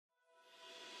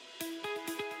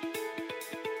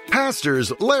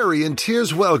Pastors Larry and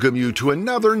Tiz welcome you to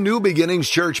another New Beginnings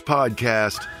Church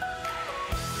podcast.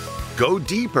 Go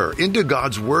deeper into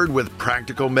God's Word with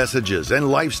practical messages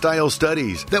and lifestyle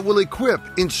studies that will equip,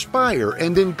 inspire,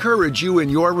 and encourage you in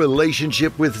your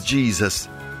relationship with Jesus.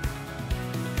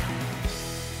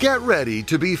 Get ready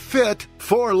to be fit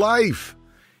for life.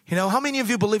 You know, how many of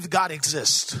you believe God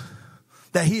exists?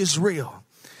 That He is real?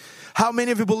 How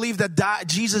many of you believe that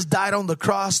Jesus died on the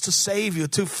cross to save you,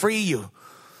 to free you,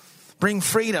 bring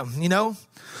freedom, you know?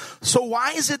 So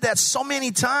why is it that so many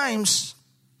times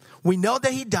we know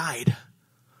that He died,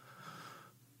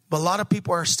 but a lot of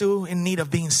people are still in need of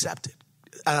being set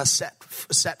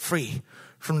free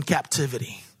from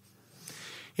captivity?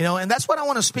 You know, and that's what I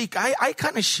want to speak. I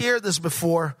kind of shared this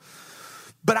before,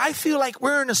 but I feel like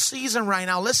we're in a season right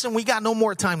now. Listen, we got no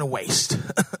more time to waste.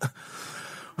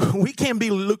 We can't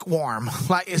be lukewarm,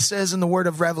 like it says in the word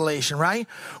of Revelation, right?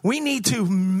 We need to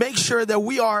make sure that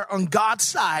we are on God's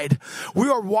side. We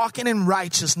are walking in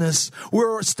righteousness.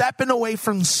 We're stepping away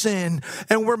from sin,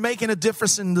 and we're making a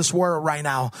difference in this world right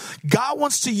now. God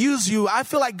wants to use you. I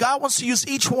feel like God wants to use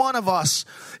each one of us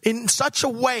in such a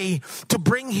way to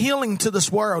bring healing to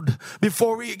this world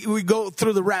before we go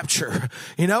through the rapture.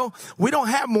 You know, we don't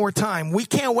have more time. We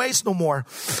can't waste no more.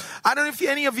 I don't know if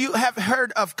any of you have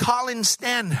heard of Colin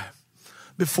Stan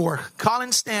before.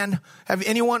 Colin Stan, have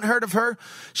anyone heard of her?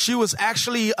 She was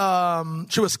actually,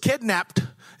 she was kidnapped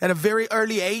at a very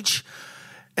early age.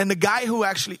 And the guy who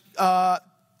actually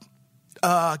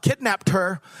kidnapped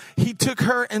her, he took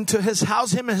her into his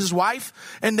house, him and his wife,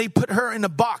 and they put her in a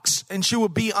box. And she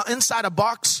would be inside a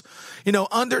box, you know,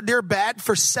 under their bed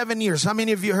for 7 years. How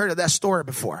many of you heard of that story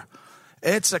before?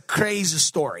 It's a crazy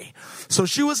story. So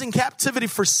she was in captivity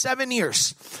for 7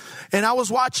 years. And I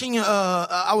was watching a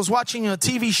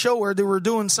TV show where they were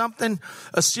doing something,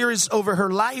 a series over her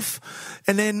life.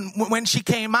 And then when she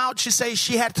came out, she said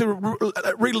she had to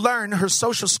relearn her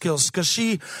social skills, because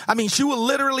she would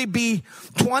literally be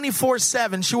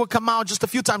 24/7. She would come out just a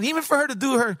few times. Even for her to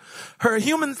do her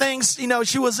human things, you know,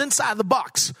 she was inside the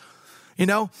box. You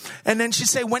know, and then she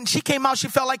said when she came out, she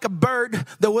felt like a bird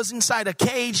that was inside a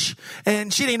cage,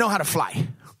 and she didn't know how to fly.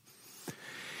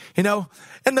 You know,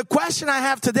 and the question I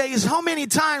have today is, how many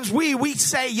times we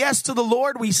say yes to the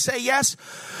Lord, we say yes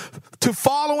to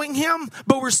following Him,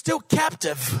 but we're still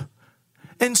captive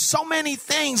in so many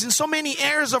things, in so many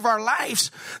areas of our lives,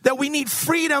 that we need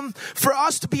freedom for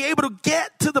us to be able to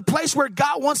get to the place where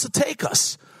God wants to take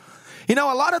us. You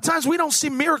know, a lot of times we don't see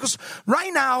miracles.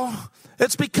 Right now,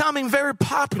 it's becoming very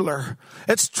popular.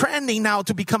 It's trending now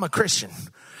to become a Christian.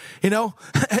 You know,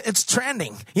 it's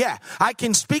trending. Yeah, I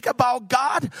can speak about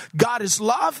God. God is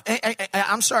love.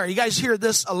 I'm sorry, you guys hear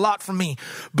this a lot from me,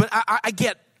 but I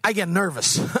get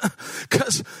nervous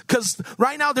because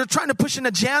right now they're trying to push an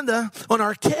agenda on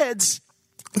our kids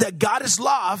that God is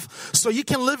love, so you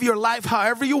can live your life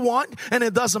however you want, and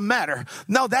it doesn't matter.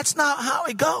 No, that's not how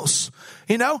it goes.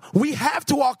 You know, we have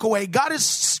to walk away. God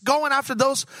is going after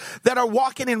those that are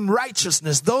walking in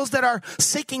righteousness, those that are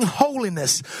seeking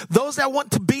holiness, those that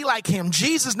want to be like Him.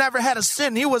 Jesus never had a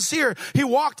sin. He was here. He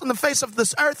walked on the face of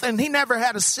this earth, and He never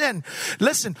had a sin.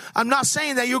 Listen, I'm not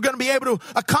saying that you're going to be able to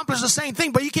accomplish the same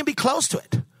thing, but you can be close to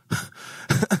it.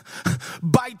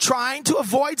 By trying to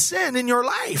avoid sin in your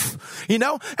life, you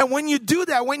know? And when you do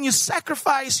that, when you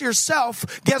sacrifice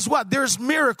yourself, guess what? There's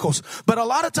miracles. But a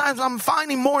lot of times I'm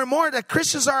finding more and more that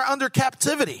Christians are under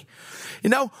captivity. You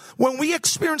know, when we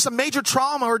experience a major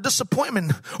trauma or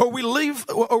disappointment, or we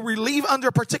leave under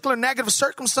a particular negative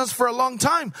circumstance for a long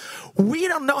time, we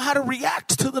don't know how to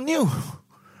react to the new.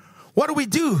 What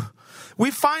do? We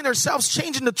find ourselves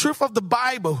changing the truth of the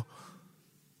Bible.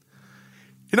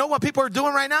 You know what people are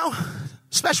doing right now?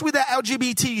 Especially with that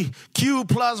LGBTQ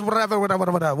plus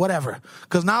whatever.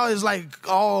 Because now it's like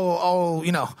all,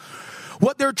 you know.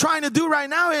 What they're trying to do right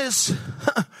now is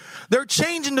they're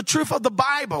changing the truth of the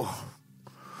Bible.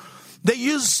 They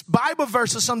use Bible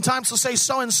verses sometimes to say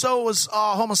so-and-so is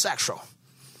homosexual.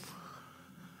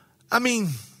 I mean,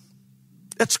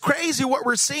 it's crazy what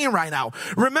we're seeing right now.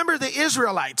 Remember the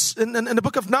Israelites in the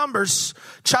book of Numbers,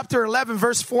 chapter 11,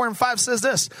 verse 4 and 5 says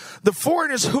this. The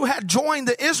foreigners who had joined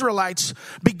the Israelites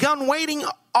begun wanting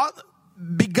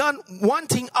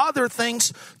other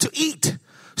things to eat.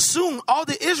 Soon all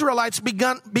the Israelites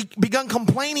begun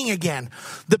complaining again.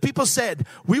 The people said,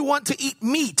 we want to eat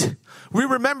meat. We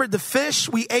remembered the fish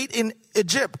we ate in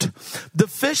Egypt. The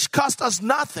fish cost us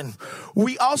nothing.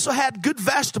 We also had good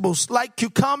vegetables like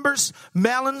cucumbers,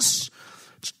 melons,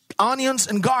 onions,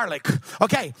 and garlic.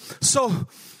 Okay, so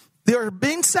they're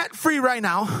being set free right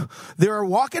now. They're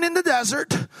walking in the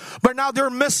desert, but now they're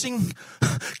missing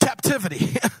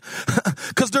captivity.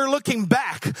 because they're looking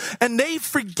back and they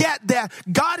forget that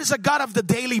God is a God of the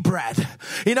daily bread.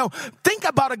 You know, think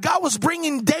about it. God was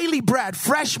bringing daily bread,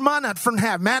 fresh manna from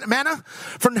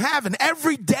heaven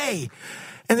every day.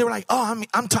 And they were like, oh,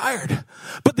 I'm tired.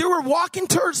 But they were walking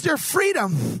towards their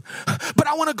freedom. But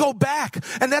I want to go back.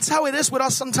 And that's how it is with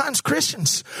us sometimes,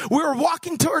 Christians. We're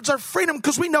walking towards our freedom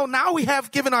because we know now we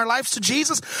have given our lives to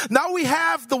Jesus. Now we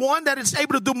have the one that is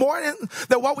able to do more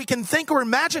than what we can think or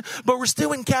imagine. But we're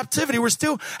still in captivity. We're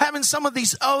still having some of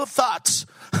these old thoughts.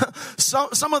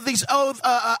 some of these old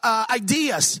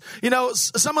ideas. You know,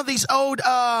 some of these old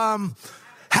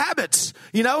habits,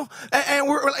 you know, and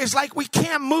it's like we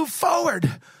can't move forward.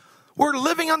 We're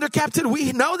living under captivity.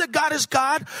 We know that God is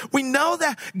God. We know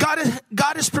that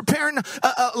God is preparing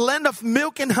a land of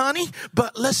milk and honey.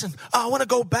 But listen, I want to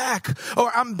go back, or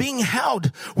I'm being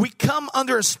held. We come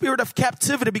under a spirit of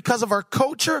captivity because of our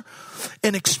culture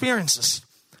and experiences.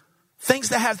 Things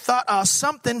that have thought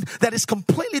something that is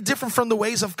completely different from the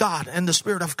ways of God and the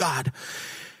Spirit of God.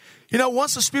 You know,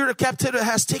 once the spirit of captivity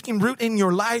has taken root in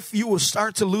your life, you will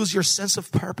start to lose your sense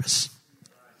of purpose.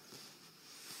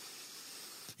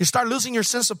 You start losing your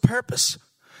sense of purpose.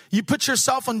 You put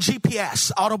yourself on GPS,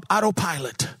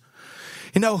 autopilot.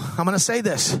 You know, I'm going to say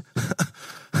this.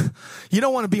 You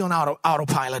don't want to be on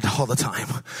autopilot all the time.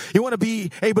 You want to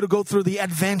be able to go through the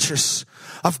adventures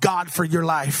of God for your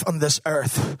life on this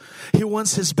earth. He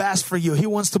wants his best for you. He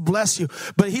wants to bless you.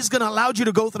 But he's going to allow you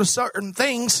to go through certain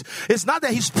things. It's not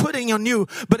that he's putting on you,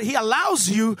 but he allows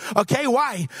you. Okay,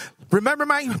 why? Remember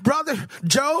my brother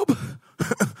Job?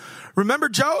 Remember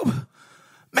Job?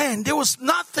 Man, there was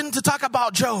nothing to talk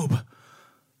about Job.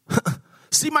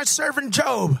 See my servant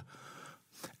Job.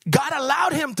 God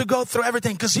allowed him to go through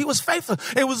everything because he was faithful.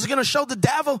 It was going to show the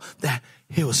devil that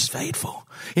he was faithful.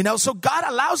 You know, so God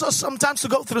allows us sometimes to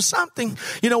go through something.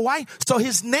 You know why? So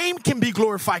his name can be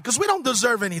glorified because we don't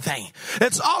deserve anything.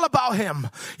 It's all about him,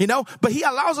 you know, but he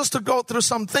allows us to go through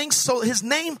some things so his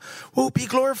name will be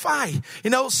glorified.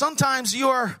 You know, sometimes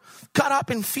you're caught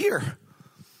up in fear.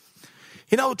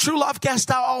 You know, true love casts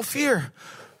out all fear.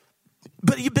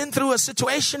 But you've been through a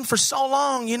situation for so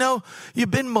long, you know,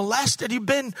 you've been molested, you've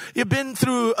been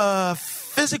through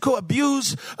physical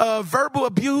abuse, verbal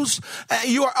abuse.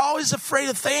 You are always afraid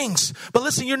of things. But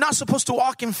listen, you're not supposed to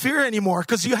walk in fear anymore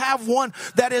because you have one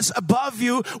that is above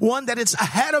you, one that is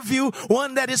ahead of you,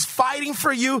 one that is fighting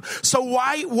for you. So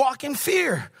why walk in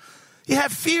fear? You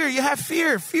have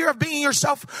fear of being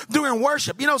yourself during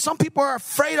worship. You know, some people are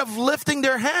afraid of lifting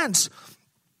their hands.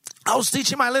 I was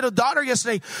teaching my little daughter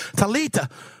yesterday, Talita,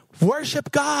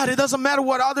 worship God. It doesn't matter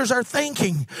what others are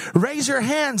thinking. Raise your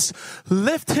hands.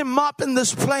 Lift him up in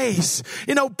this place.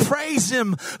 You know, praise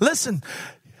him. Listen,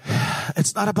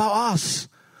 it's not about us.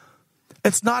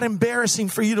 It's not embarrassing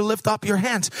for you to lift up your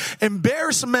hands.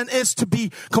 Embarrassment is to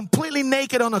be completely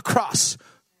naked on a cross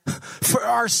for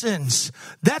our sins.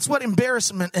 That's what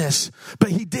embarrassment is. But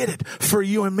he did it for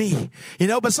you and me. You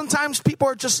know, but sometimes people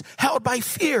are just held by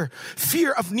fear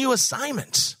of new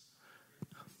assignments.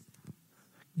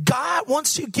 God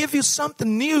wants to give you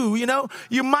something new. You know,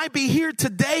 you might be here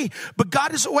today, but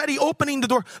God is already opening the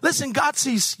door. Listen, God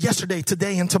sees yesterday,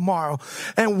 today, and tomorrow,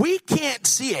 and we can't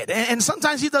see it. And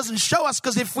sometimes he doesn't show us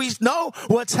because if we know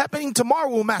what's happening tomorrow,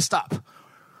 we'll mess up.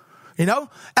 You know,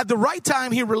 at the right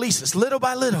time, he releases little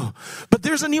by little. But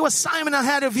there's a new assignment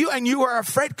ahead of you, and you are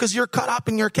afraid because you're caught up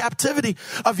in your captivity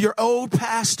of your old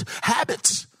past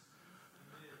habits.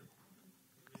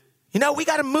 You know, we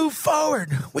got to move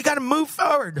forward. We got to move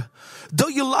forward. Though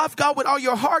you love God with all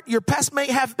your heart, your past may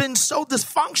have been so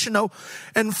dysfunctional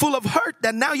and full of hurt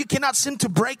that now you cannot seem to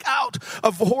break out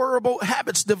of horrible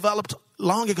habits developed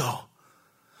long ago.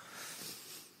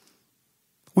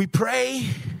 We pray.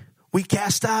 We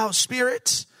cast out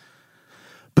spirits,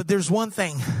 but there's one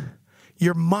thing.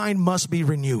 Your mind must be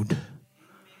renewed.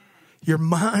 Your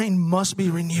mind must be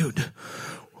renewed.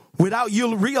 Without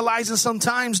you realizing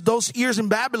sometimes those years in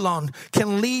Babylon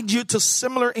can lead you to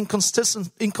similar inconsistency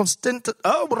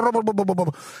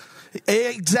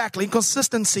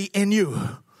in you.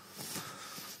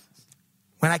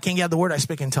 When I can't get the word, I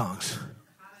speak in tongues.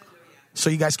 So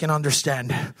you guys can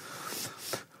understand.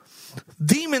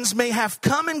 Demons may have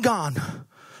come and gone,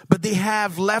 but they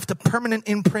have left a permanent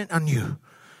imprint on you.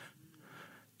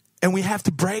 And we have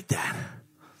to break that.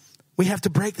 We have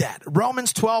to break that.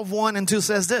 Romans 12:1-2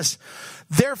 says this.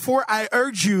 Therefore, I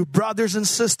urge you, brothers and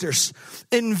sisters,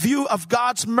 in view of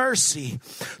God's mercy,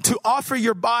 to offer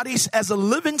your bodies as a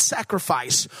living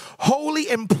sacrifice, holy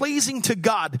and pleasing to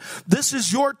God. This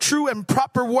is your true and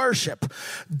proper worship.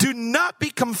 Do not be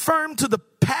conformed to the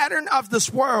pattern of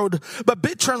this world, but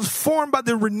be transformed by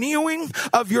the renewing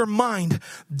of your mind.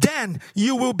 Then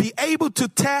you will be able to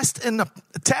test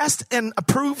and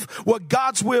approve what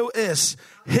God's will is,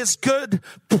 his good,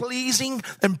 pleasing,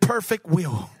 and perfect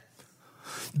will.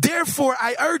 Therefore,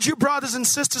 I urge you, brothers and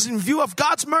sisters, in view of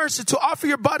God's mercy, to offer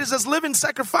your bodies as living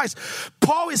sacrifice.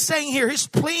 Paul is saying here, he's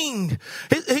pleading,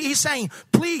 he's saying,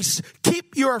 please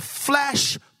keep your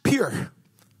flesh pure.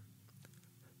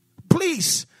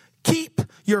 Please keep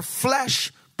your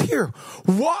flesh pure.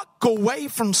 Walk away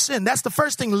from sin. That's the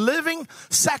first thing. Living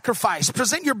sacrifice.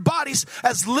 Present your bodies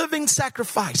as living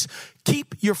sacrifice.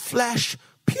 Keep your flesh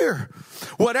pure.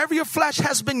 Whatever your flesh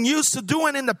has been used to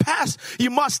doing in the past,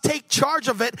 you must take charge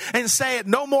of it and say it,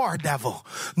 no more, devil.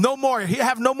 No more. You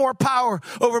have no more power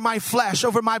over my flesh,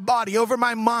 over my body, over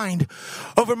my mind,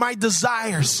 over my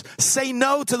desires. Say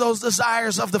no to those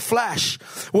desires of the flesh.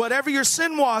 Whatever your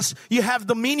sin was, you have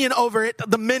dominion over it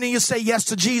the minute you say yes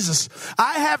to Jesus.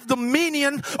 I have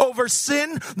dominion over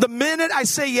sin the minute I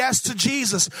say yes to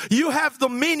Jesus. You have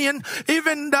dominion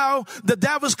even though the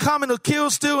devil's coming to kill,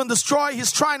 steal, and destroy.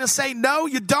 He's trying to say, no,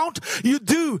 you don't. You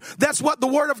do. That's what the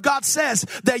Word of God says,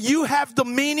 that you have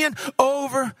dominion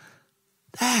over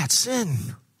that sin.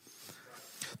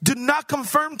 Do not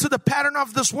conform to the pattern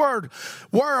of this world,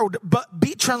 but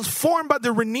be transformed by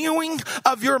the renewing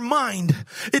of your mind.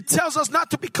 It tells us not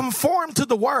to be conformed to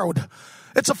the world.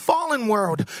 It's a fallen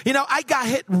world. You know, I got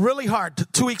hit really hard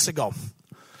 2 weeks ago.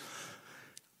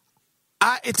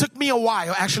 It took me a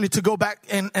while actually to go back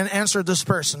and answer this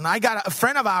person. I got a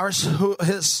friend of ours who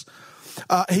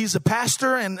he's a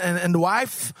pastor and the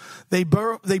wife. They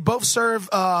both serve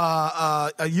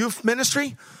a youth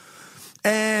ministry,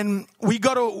 and we've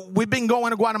been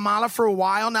going to Guatemala for a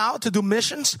while now to do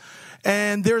missions.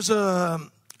 And there's a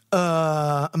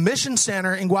mission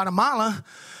center in Guatemala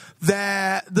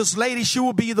that this lady, she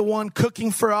will be the one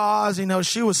cooking for us. You know,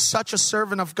 she was such a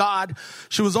servant of God.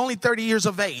 She was only 30 years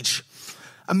of age.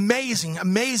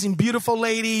 Amazing, beautiful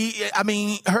lady. I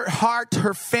mean, her heart,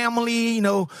 her family, you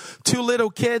know, 2 little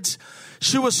kids.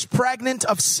 She was pregnant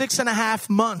of 6.5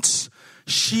 months.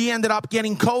 She ended up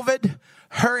getting COVID.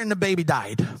 Her and the baby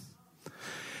died.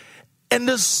 And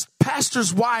this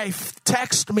pastor's wife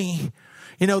texted me.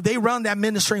 You know, they run that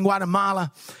ministry in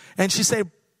Guatemala. And she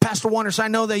said, Pastor Wonders, I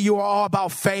know that you are all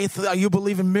about faith. You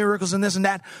believe in miracles and this and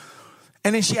that.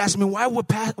 And then she asked me, why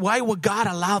would God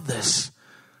allow this?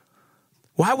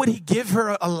 Why would he give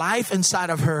her a life inside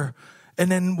of her, and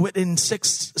then within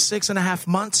 6.5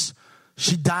 months,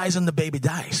 she dies and the baby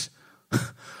dies?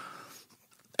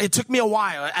 It took me a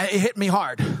while. It hit me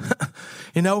hard.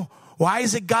 You know, why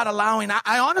is it God allowing?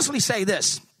 I honestly say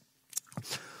this.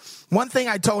 One thing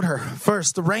I told her,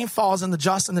 first, the rain falls on the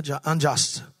just and the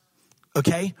unjust.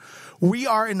 Okay? We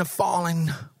are in the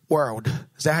fallen world.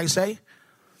 Is that how you say?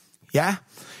 Yeah?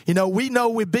 You know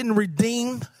we've been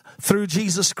redeemed through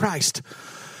Jesus Christ.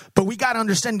 But we got to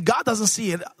understand, God doesn't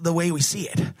see it the way we see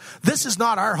it. This is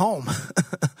not our home.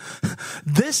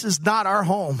 This is not our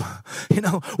home. You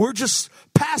know, we're just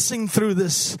passing through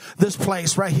this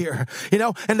place right here. You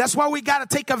know, and that's why we got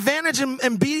to take advantage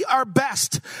and be our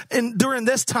best during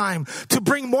this time to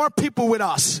bring more people with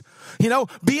us. You know,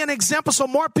 be an example so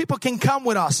more people can come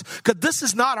with us, because this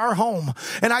is not our home.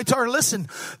 And I told her, listen,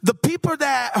 the people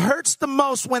that hurts the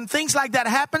most when things like that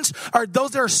happens are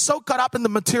those that are so caught up in the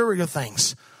material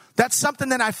things. That's something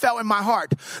that I felt in my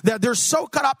heart, that they're so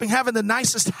caught up in having the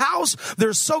nicest house.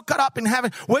 They're so caught up in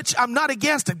having, which I'm not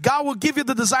against it. God will give you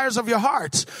the desires of your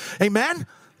hearts. Amen.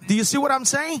 Do you see what I'm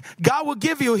saying? God will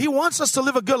give you. He wants us to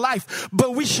live a good life,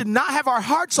 but we should not have our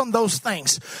hearts on those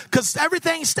things, because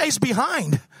everything stays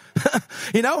behind.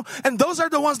 You know, and those are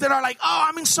the ones that are like, oh,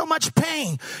 I'm in so much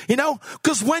pain, you know,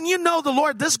 because when you know the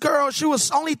Lord, this girl, she was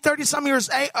only 30 some years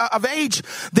of age.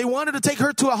 They wanted to take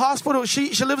her to a hospital. She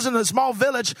lives in a small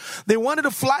village. They wanted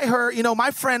to fly her. You know,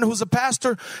 my friend who's a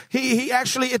pastor, he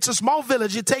actually, it's a small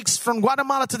village. It takes from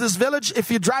Guatemala to this village. If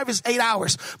you drive, it's 8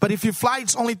 hours, but if you fly,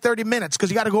 it's only 30 minutes,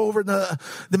 because you got to go over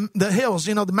the hills,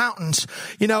 you know, the mountains,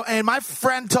 you know. And my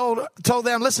friend told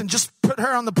them, listen, just put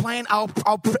her on the plane.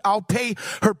 I'll pay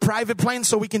her private plane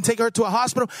so we can take her to a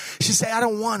hospital. She said, I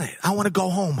don't want it. I want to go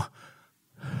home.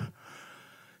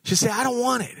 She said, I don't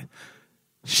want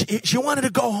it. She wanted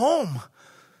to go home.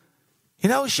 You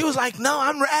know, she was like, no,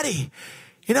 I'm ready.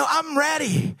 You know, I'm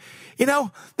ready. You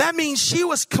know, that means she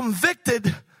was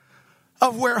convicted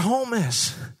of where home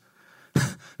is.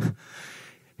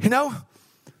 You know,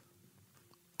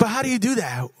 but how do you do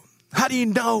that? How do you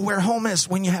know where home is?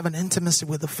 When you have an intimacy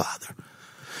with the Father.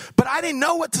 But I didn't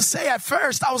know what to say at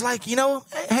first. I was like, you know,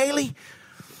 Haley,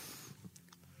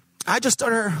 I just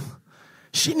told her,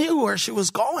 she knew where she was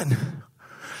going.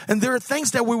 And there are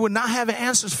things that we would not have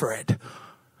answers for it.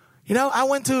 You know, I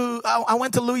went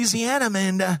to Louisiana,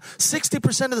 and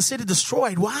 60% of the city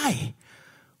destroyed. Why?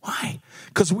 Why?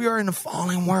 Because we are in a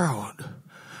fallen world.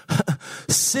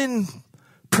 Sin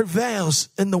prevails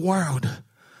in the world.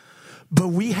 But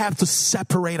we have to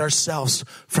separate ourselves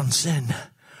from sin.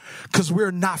 Because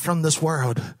we're not from this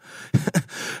world.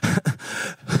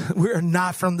 We're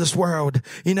not from this world.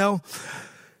 You know,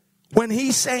 when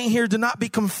he's saying here, do not be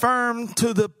conformed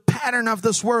to the pattern of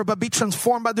this world, but be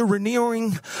transformed by the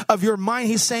renewing of your mind.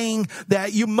 He's saying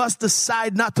that you must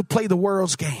decide not to play the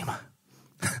world's game.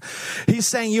 He's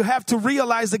saying you have to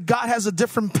realize that God has a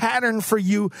different pattern for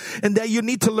you and that you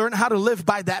need to learn how to live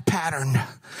by that pattern.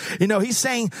 You know, he's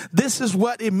saying this is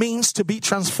what it means to be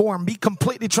transformed, be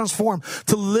completely transformed,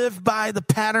 to live by the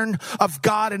pattern of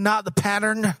God and not the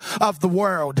pattern of the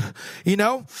world. You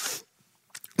know,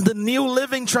 the New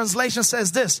Living Translation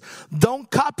says this: don't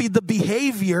copy the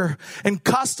behavior and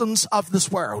customs of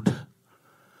this world.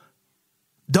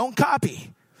 Don't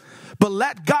copy. But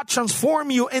let God transform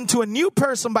you into a new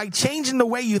person by changing the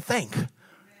way you think.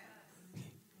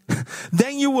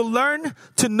 Then you will learn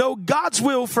to know God's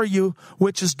will for you,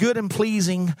 which is good and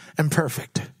pleasing and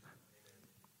perfect.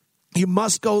 You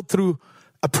must go through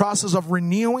a process of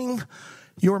renewing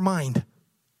your mind.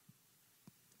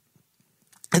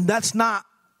 And that's not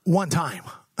one time.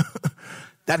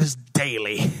 That is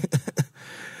daily.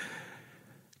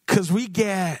 Because we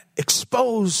get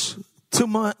exposed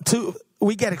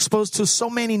we get exposed to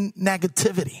so many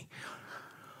negativity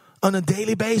on a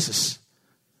daily basis.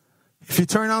 If you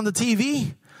turn on the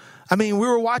TV, I mean, we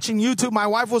were watching YouTube. My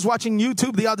wife was watching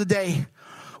YouTube the other day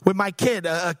with my kid,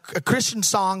 a Christian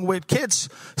song with kids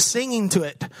singing to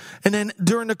it. And then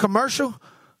during the commercial,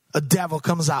 a devil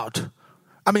comes out.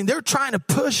 I mean, they're trying to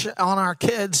push on our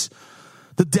kids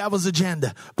the devil's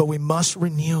agenda, but we must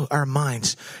renew our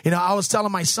minds. You know, I was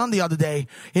telling my son the other day,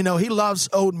 you know, he loves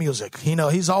old music. You know,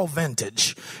 he's all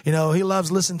vintage. You know, he loves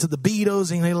listening to the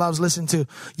Beatles and he loves listening to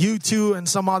U2 and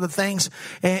some other things.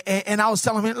 And I was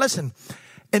telling him, listen,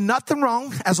 and nothing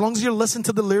wrong as long as you listen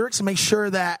to the lyrics and make sure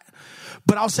that,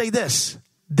 but I'll say this,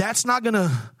 that's not gonna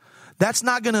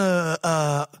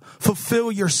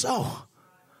fulfill your soul.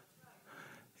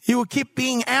 You will keep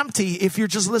being empty if you're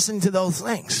just listening to those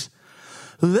things.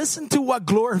 Listen to what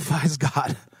glorifies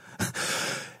God.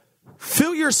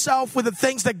 Fill yourself with the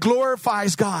things that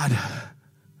glorifies God.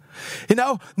 You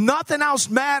know, nothing else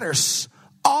matters.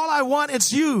 All I want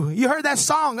is you. You heard that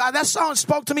song. That song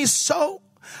spoke to me so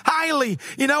highly.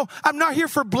 You know, I'm not here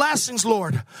for blessings,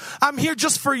 Lord. I'm here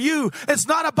just for you. It's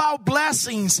not about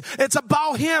blessings. It's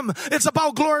about Him. It's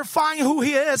about glorifying who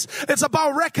He is. It's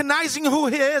about recognizing who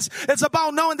He is. It's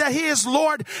about knowing that He is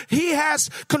Lord. He has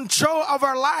control of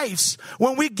our lives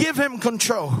when we give Him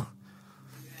control.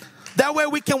 That way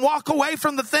we can walk away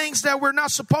from the things that we're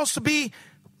not supposed to be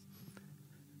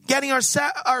getting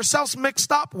ourselves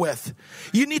mixed up with.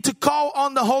 You need to call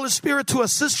on the Holy Spirit to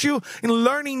assist you in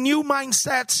learning new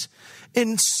mindsets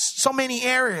in so many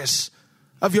areas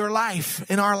of your life,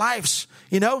 in our lives.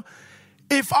 You know,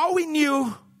 if all we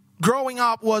knew growing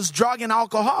up was drug and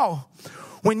alcohol,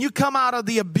 when you come out of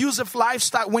the abusive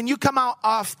lifestyle, when you come out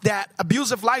of that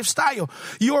abusive lifestyle,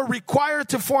 you are required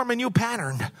to form a new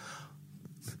pattern.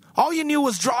 All you knew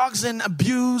was drugs and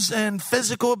abuse and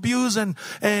physical abuse and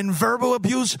verbal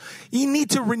abuse. You need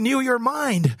to renew your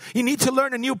mind. You need to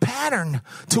learn a new pattern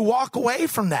to walk away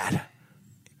from that.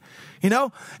 You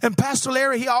know, and Pastor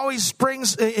Larry, he always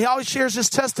shares his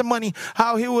testimony,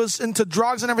 how he was into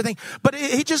drugs and everything. But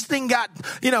he just didn't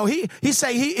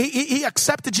he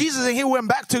accepted Jesus and he went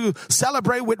back to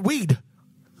celebrate with weed.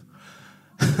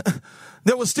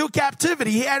 There was still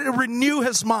captivity. He had to renew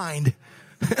his mind.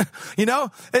 You know,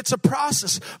 it's a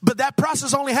process, but that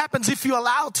process only happens if you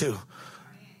allow to.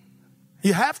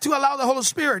 You have to allow the Holy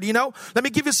Spirit, you know. Let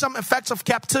me give you some effects of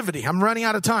captivity. I'm running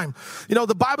out of time. You know,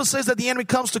 the Bible says that the enemy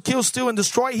comes to kill, steal, and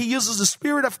destroy. He uses the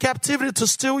spirit of captivity to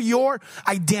steal your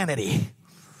identity.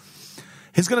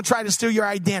 He's going to try to steal your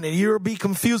identity. You'll be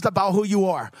confused about who you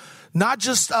are. Not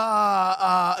just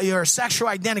your sexual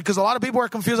identity, because a lot of people are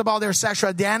confused about their sexual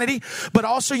identity, but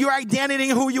also your identity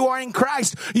and who you are in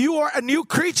Christ. You are a new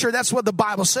creature. That's what the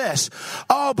Bible says.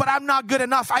 Oh, but I'm not good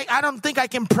enough. I don't think I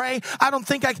can pray. I don't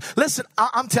think listen,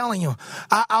 I'm telling you,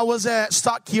 I was at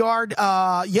Stockyard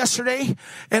yesterday,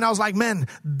 and I was like, man,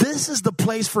 this is the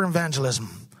place for evangelism.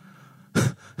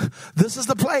 This is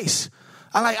the place.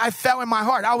 I fell in my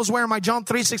heart. I was wearing my John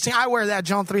 3:16. I wear that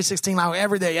John 3:16 now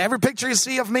every day. Every picture you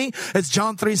see of me, it's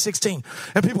John 3:16.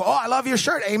 And people, I love your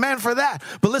shirt. Amen for that.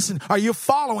 But listen, are you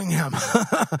following him?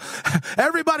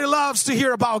 Everybody loves to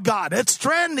hear about God. It's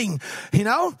trending,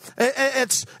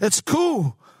 it's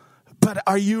cool. But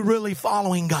are you really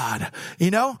following God?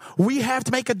 We have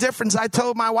to make a difference. I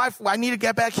told my wife, I need to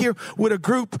get back here with a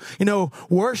group,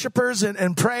 worshipers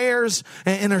and prayers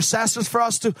and intercessors for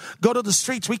us to go to the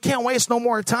streets. We can't waste no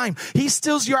more time. He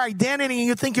steals your identity and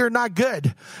you think you're not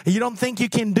good. You don't think you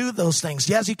can do those things.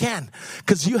 Yes, you can.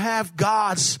 Because you have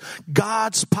God's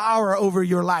power over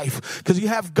your life. Because you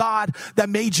have God that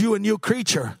made you a new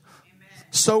creature.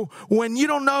 So when you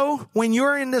don't know, when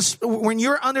you're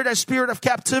under that spirit of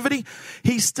captivity,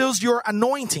 he steals your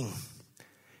anointing.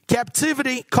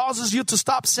 Captivity causes you to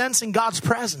stop sensing God's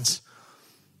presence.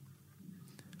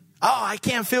 I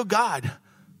can't feel God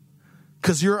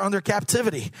because you're under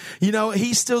captivity.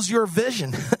 He steals your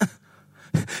vision.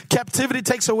 Captivity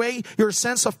takes away your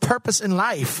sense of purpose in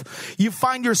life. You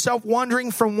find yourself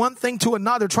wandering from one thing to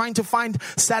another, trying to find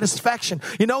satisfaction.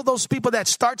 Those people that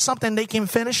start something they can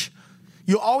finish?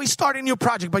 You always start a new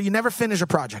project, but you never finish a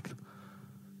project.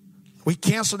 We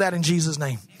cancel that in Jesus'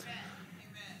 name. Amen.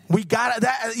 We got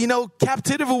that.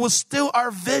 Captivity was still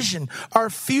our vision, our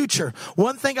future.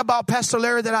 One thing about Pastor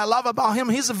Larry that I love about him,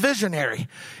 he's a visionary,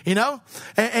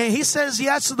 and he says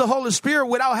yes to the Holy Spirit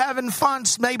without having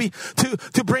funds maybe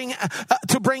to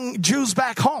bring Jews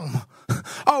back home.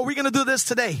 Oh, we're going to do this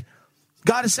today.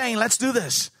 God is saying, let's do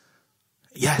this.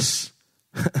 Yes.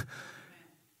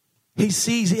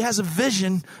 He has a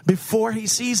vision before he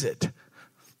sees it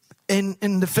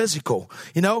in the physical.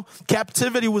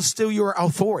 Captivity was still your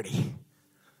authority.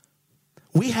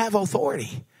 We have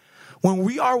authority. When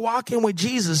we are walking with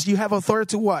Jesus, you have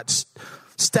authority to what?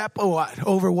 Step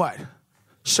over what?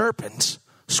 Serpents,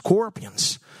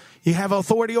 scorpions. You have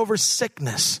authority over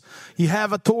sickness. You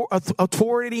have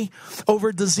authority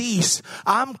over disease.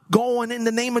 I'm going in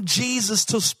the name of Jesus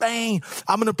to Spain.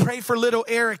 I'm going to pray for little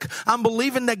Eric. I'm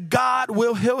believing that God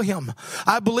will heal him.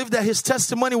 I believe that his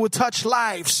testimony will touch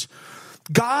lives.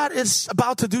 God is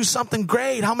about to do something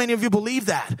great. How many of you believe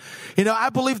that? I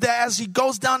believe that as he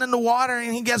goes down in the water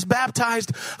and he gets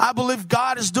baptized, I believe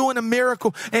God is doing a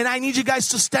miracle. And I need you guys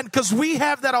to stand because we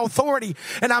have that authority.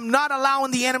 And I'm not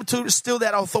allowing the enemy to steal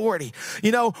that authority.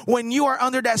 When you are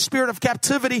under that spirit of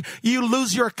captivity, you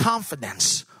lose your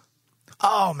confidence.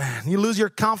 Oh man, you lose your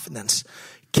confidence.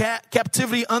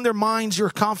 Captivity undermines your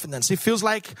confidence. It feels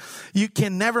like you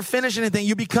can never finish anything.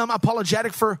 You become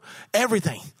apologetic for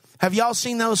everything. Have y'all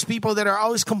seen those people that are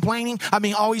always complaining?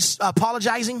 Always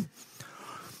apologizing?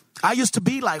 I used to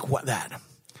be like that.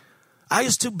 I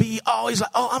used to be always like,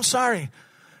 I'm sorry.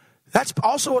 That's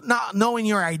also not knowing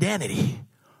your identity.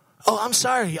 I'm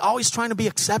sorry. Always trying to be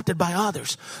accepted by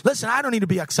others. Listen, I don't need to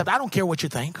be accepted. I don't care what you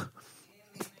think.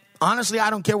 Honestly,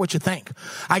 I don't care what you think.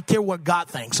 I care what God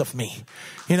thinks of me.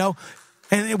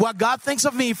 And what God thinks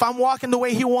of me, if I'm walking the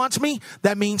way he wants me,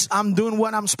 that means I'm doing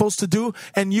what I'm supposed to do,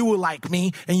 and you will like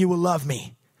me and you will love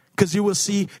me because you will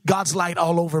see God's light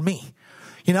all over me.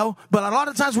 But a lot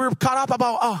of times we're caught up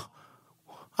about,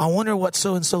 I wonder what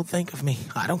so-and-so think of me.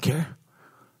 I don't care.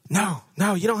 No,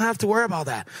 you don't have to worry about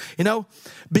that.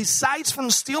 Besides from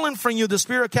stealing from you, the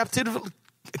spirit of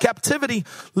captivity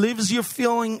leaves you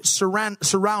feeling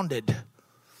surrounded.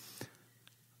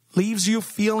 Leaves you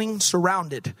feeling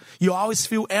surrounded. You always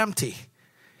feel empty.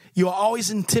 You're always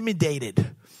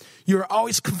intimidated. You're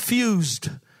always confused.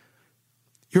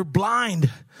 You're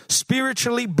blind.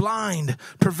 Spiritually blind.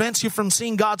 Prevents you from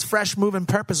seeing God's fresh move and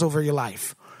purpose over your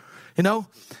life.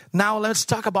 Now let's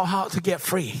talk about how to get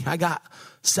free. I got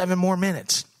 7 more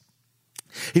minutes.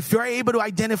 If you're able to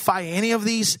identify any of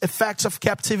these effects of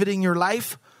captivity in your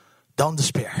life, don't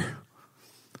despair.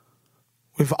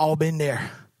 We've all been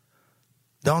there.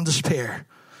 Don't despair.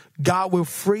 God will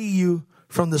free you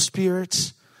from the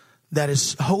spirits that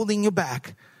is holding you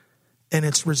back and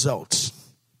its results.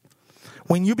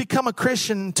 When you become a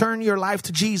Christian, turn your life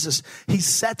to Jesus, he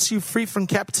sets you free from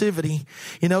captivity,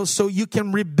 so you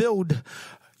can rebuild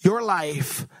your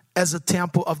life as a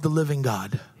temple of the living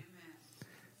God.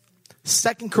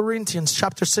 2 Corinthians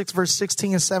chapter 6, verse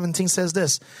 16 and 17 says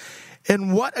this.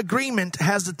 And what agreement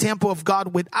has the temple of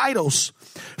God with idols?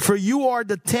 For you are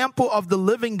the temple of the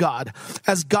living God,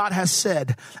 as God has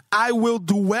said, I will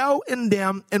dwell in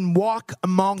them and walk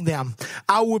among them.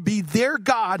 I will be their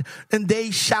God, and they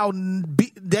shall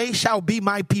be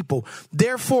my people.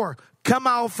 Therefore, come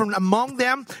out from among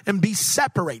them and be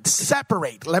separate.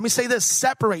 Separate. Let me say this.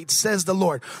 Separate, says the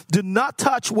Lord. Do not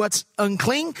touch what's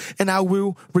unclean, and I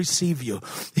will receive you.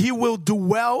 He will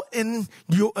dwell in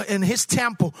you, in his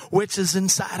temple, which is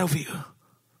inside of you.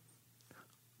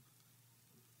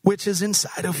 Which is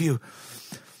inside of you.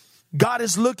 God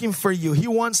is looking for you. He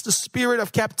wants the spirit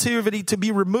of captivity to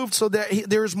be removed so that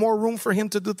there is more room for him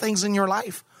to do things in your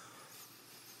life.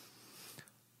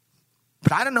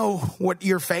 But I don't know what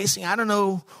you're facing. I don't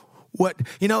know what,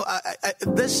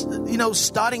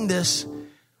 studying this,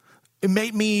 it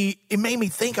made me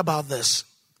think about this.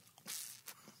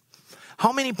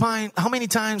 How many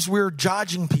times we're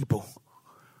judging people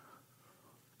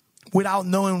without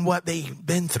knowing what they've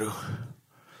been through?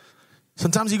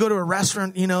 Sometimes you go to a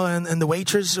restaurant, and the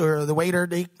waitress or the waiter,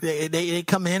 they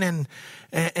come in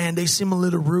and they seem a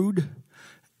little rude.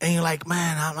 And you're like,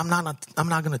 man, I'm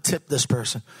not going to tip this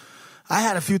person. I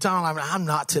had a few times I'm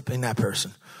not tipping that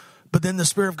person. But then the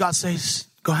Spirit of God says,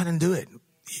 go ahead and do it.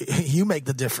 You make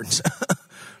the difference.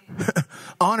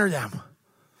 Honor them,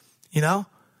 And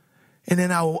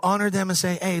then I will honor them and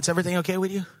say, hey, is everything okay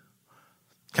with you?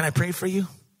 Can I pray for you?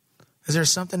 Is there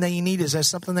something that you need? Is there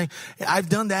something I've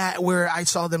done that where I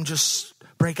saw them just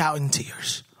break out in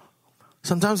tears.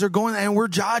 Sometimes they're going and we're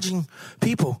judging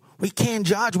people. We can't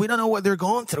judge. We don't know what they're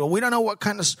going through. We don't know what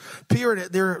kind of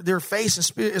spirit they're facing,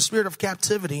 spirit of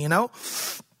captivity,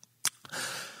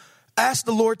 Ask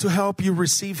the Lord to help you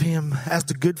receive him as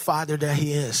the good father that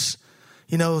he is.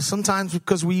 Sometimes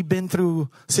because we've been through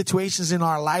situations in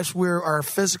our lives where our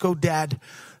physical dad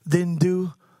didn't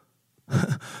do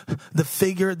the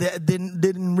figure, that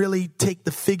didn't really take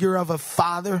the figure of a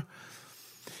father,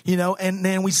 and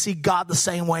then we see God the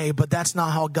same way, but that's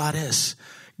not how God is.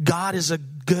 God is a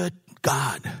good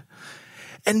God.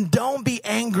 And don't be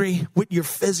angry with your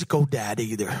physical dad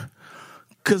either,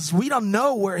 because we don't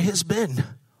know where he's been.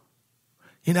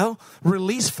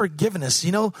 Release forgiveness.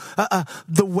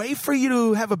 The way for you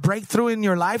to have a breakthrough in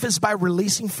your life is by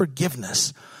releasing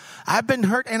forgiveness. I've been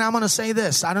hurt, and I'm going to say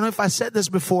this. I don't know if I said this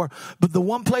before, but the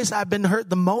one place I've been hurt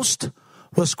the most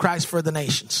was Christ for the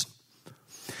Nations.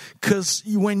 Because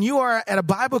when you are at a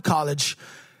Bible college,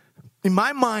 in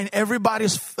my mind,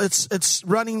 everybody's it's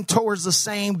running towards the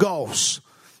same goals.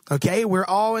 Okay, we're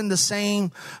all in the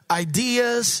same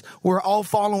ideas. We're all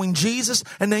following Jesus,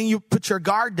 and then you put your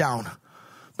guard down.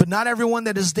 But not everyone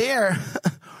that is there,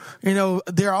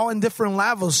 they're all in different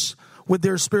levels with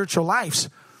their spiritual lives.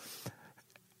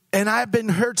 And I've been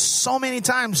hurt so many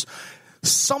times.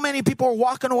 So many people are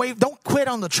walking away. Don't quit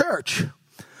on the church.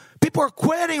 People are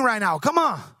quitting right now. Come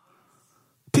on.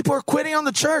 People are quitting on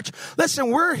the church. Listen,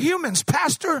 we're humans.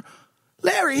 Pastor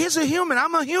Larry, he's a human.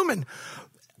 I'm a human.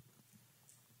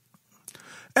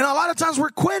 And a lot of times we're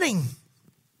quitting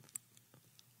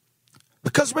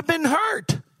because we've been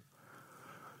hurt.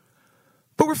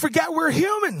 But we forget we're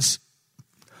humans.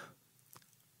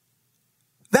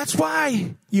 That's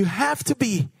why you have to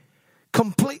be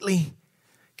completely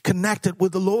connected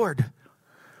with the Lord.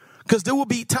 Because there will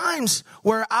be times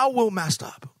where I will mess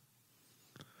up.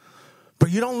 But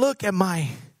you don't look at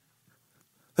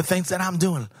the things that I'm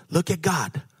doing. Look at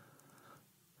God.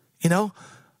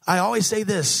 I always say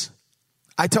this.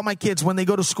 I tell my kids when they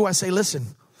go to school, I say, listen,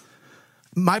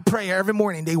 my prayer every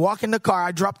morning, they walk in the car,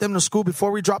 I drop them to school.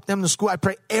 Before we drop them to school, I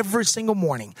pray every single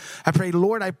morning. I pray,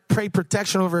 Lord, I pray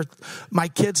protection over my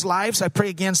kids' lives. I pray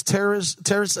against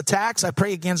terrorist attacks. I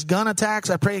pray against gun attacks.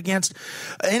 I pray against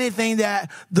anything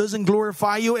that doesn't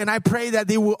glorify you. And I pray that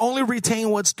they will only retain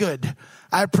what's good.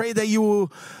 I pray that you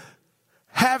will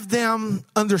have them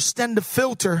understand the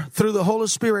filter through the Holy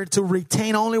Spirit to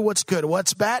retain only what's good.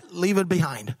 What's bad, leave it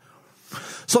behind.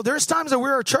 So there's times that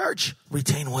we're a church,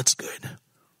 retain what's good.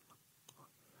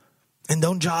 And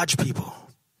don't judge people.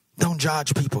 Don't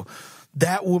judge people.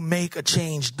 That will make a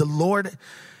change. The Lord,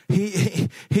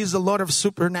 He's the Lord of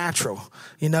supernatural,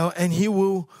 and He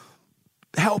will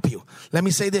help you. Let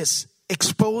me say this.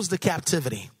 Expose the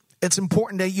captivity. It's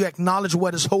important that you acknowledge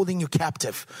what is holding you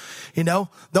captive.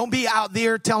 Don't be out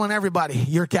there telling everybody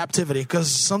your captivity, because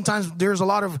sometimes there's a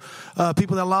lot of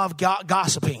people that love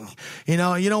gossiping. You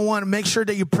don't want to make sure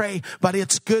that you pray, but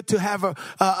it's good to have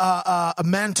a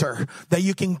mentor that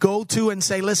you can go to and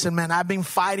say, listen, man, I've been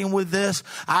fighting with this.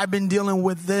 I've been dealing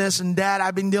with this and that.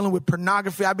 I've been dealing with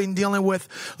pornography. I've been dealing with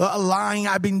lying.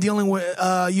 I've been dealing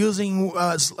with using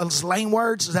slang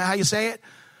words. Is that how you say it?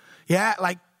 Yeah,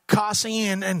 like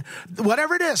cussing and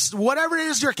whatever it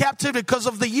is your captivity, because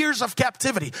of the years of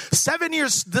captivity. 7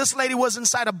 years, this lady was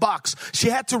inside a box. She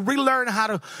had to relearn how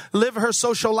to live her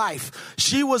social life.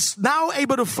 She was now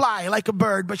able to fly like a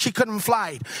bird, but she couldn't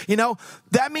fly. You know,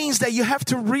 that means that you have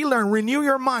to relearn, renew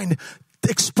your mind,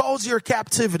 expose your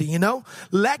captivity, you know,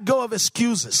 let go of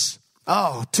excuses.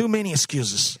 Oh, too many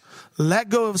excuses. Let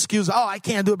go of excuses. Oh, I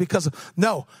can't do it because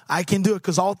no, I can do it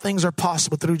because all things are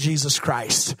possible through Jesus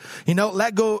Christ. You know,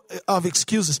 let go of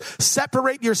excuses.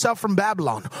 Separate yourself from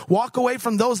Babylon. Walk away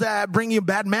from those that bring you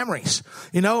bad memories.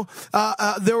 You know,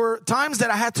 there were times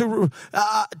that I had to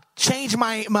change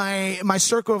my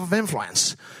circle of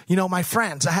influence. You know, my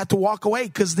friends, I had to walk away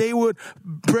because they would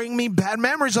bring me bad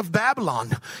memories of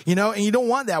Babylon. You know, and you don't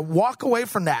want that. Walk away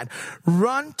from that.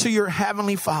 Run to your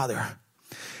Heavenly Father.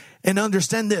 And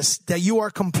understand this, that you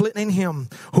are complete in Him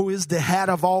who is the head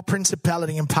of all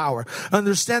principality and power.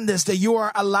 Understand this, that you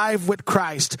are alive with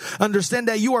Christ. Understand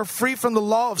that you are free from the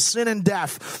law of sin and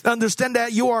death. Understand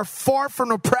that you are far from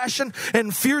oppression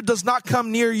and fear does not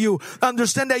come near you.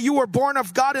 Understand that you are born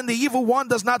of God and the evil one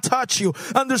does not touch you.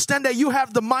 Understand that you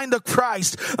have the mind of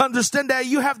Christ. Understand that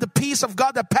you have the peace of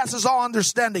God that passes all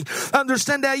understanding.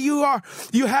 Understand that you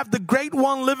have the great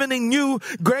one living in you.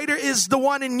 Greater is the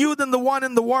one in you than the one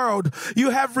in the world.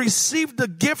 You have received the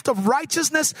gift of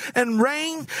righteousness and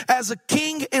reign as a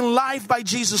king in life by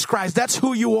Jesus Christ. That's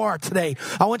who you are today.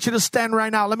 I want you to stand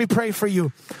right now. Let me pray for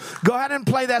you. Go ahead and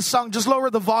play that song. Just lower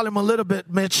the volume a little bit,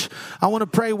 Mitch. I want to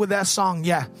pray with that song.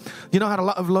 Yeah. You know how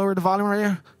to lower the volume right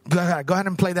here? Go ahead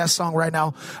and play that song right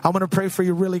now. I'm going to pray for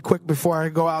you really quick before I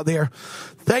go out there.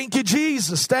 Thank you,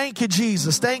 Jesus. Thank you,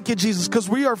 Jesus. Thank you, Jesus. Because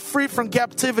we are free from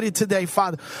captivity today,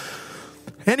 Father.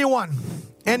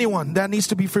 Anyone that needs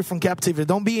to be free from captivity,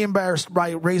 don't be embarrassed by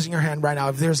raising your hand right now.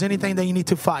 If there's anything that you need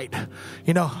to fight,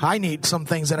 you know, I need some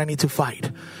things that I need to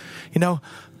fight. You know,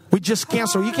 we just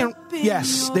cancel. You can,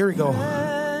 yes, there we go.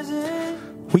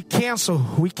 We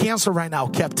cancel right now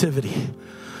captivity.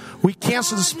 We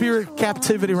cancel the spirit of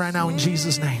captivity right now in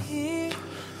Jesus' name.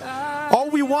 All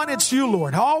we want is you,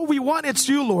 Lord. All we want is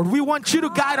you, Lord. We want you to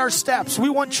guide our steps. We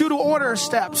want you to order our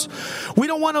steps. We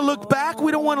don't want to look back.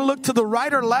 We don't want to look to the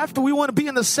right or left. We want to be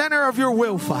in the center of your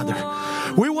will, Father.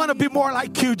 We want to be more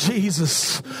like you,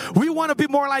 Jesus. We want to be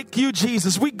more like you,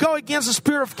 Jesus. We go against the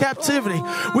spirit of captivity.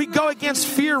 We go against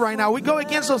fear right now. We go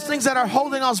against those things that are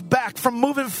holding us back from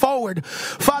moving forward.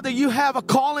 Father, you have a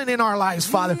calling in our lives,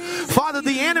 Father. Father,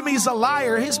 the enemy is a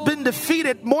liar. He's been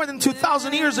defeated more than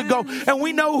 2,000 years ago, and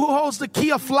we know who holds the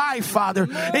key of life, Father.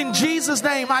 In Jesus'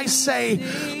 name, I say,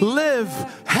 live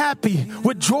happy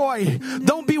with joy.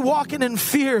 Don't be walking in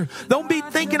fear. Don't be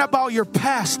thinking about your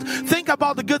past. Think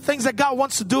about the good things that God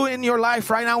wants to do in your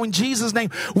life right now. In Jesus' name,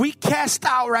 we cast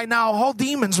out right now all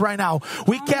demons right now.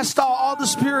 We cast out all the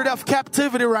spirit of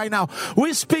captivity right now.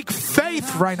 We speak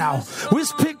faith right now. We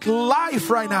speak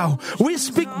life right now. We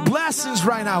speak blessings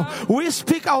right now. We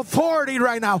speak authority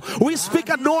right now. We speak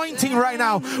anointing right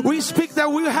now. We speak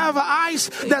that we have eyes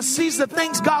that sees the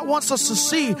things God wants us to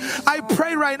see. I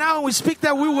pray right now and we speak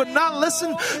that we would not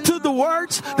listen to the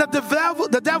words that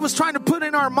the devil's trying to put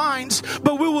in our minds,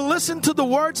 but we will listen to the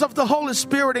words of the Holy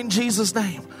Spirit in Jesus'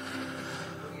 name.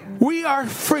 We are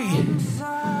free.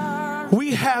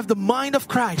 We have the mind of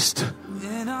Christ.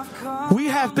 We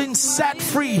have been set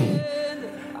free,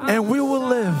 and we will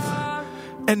live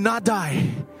and not die.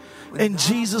 In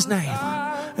Jesus' name.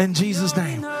 In Jesus'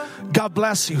 name. God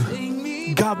bless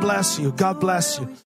you. God bless you. God bless you.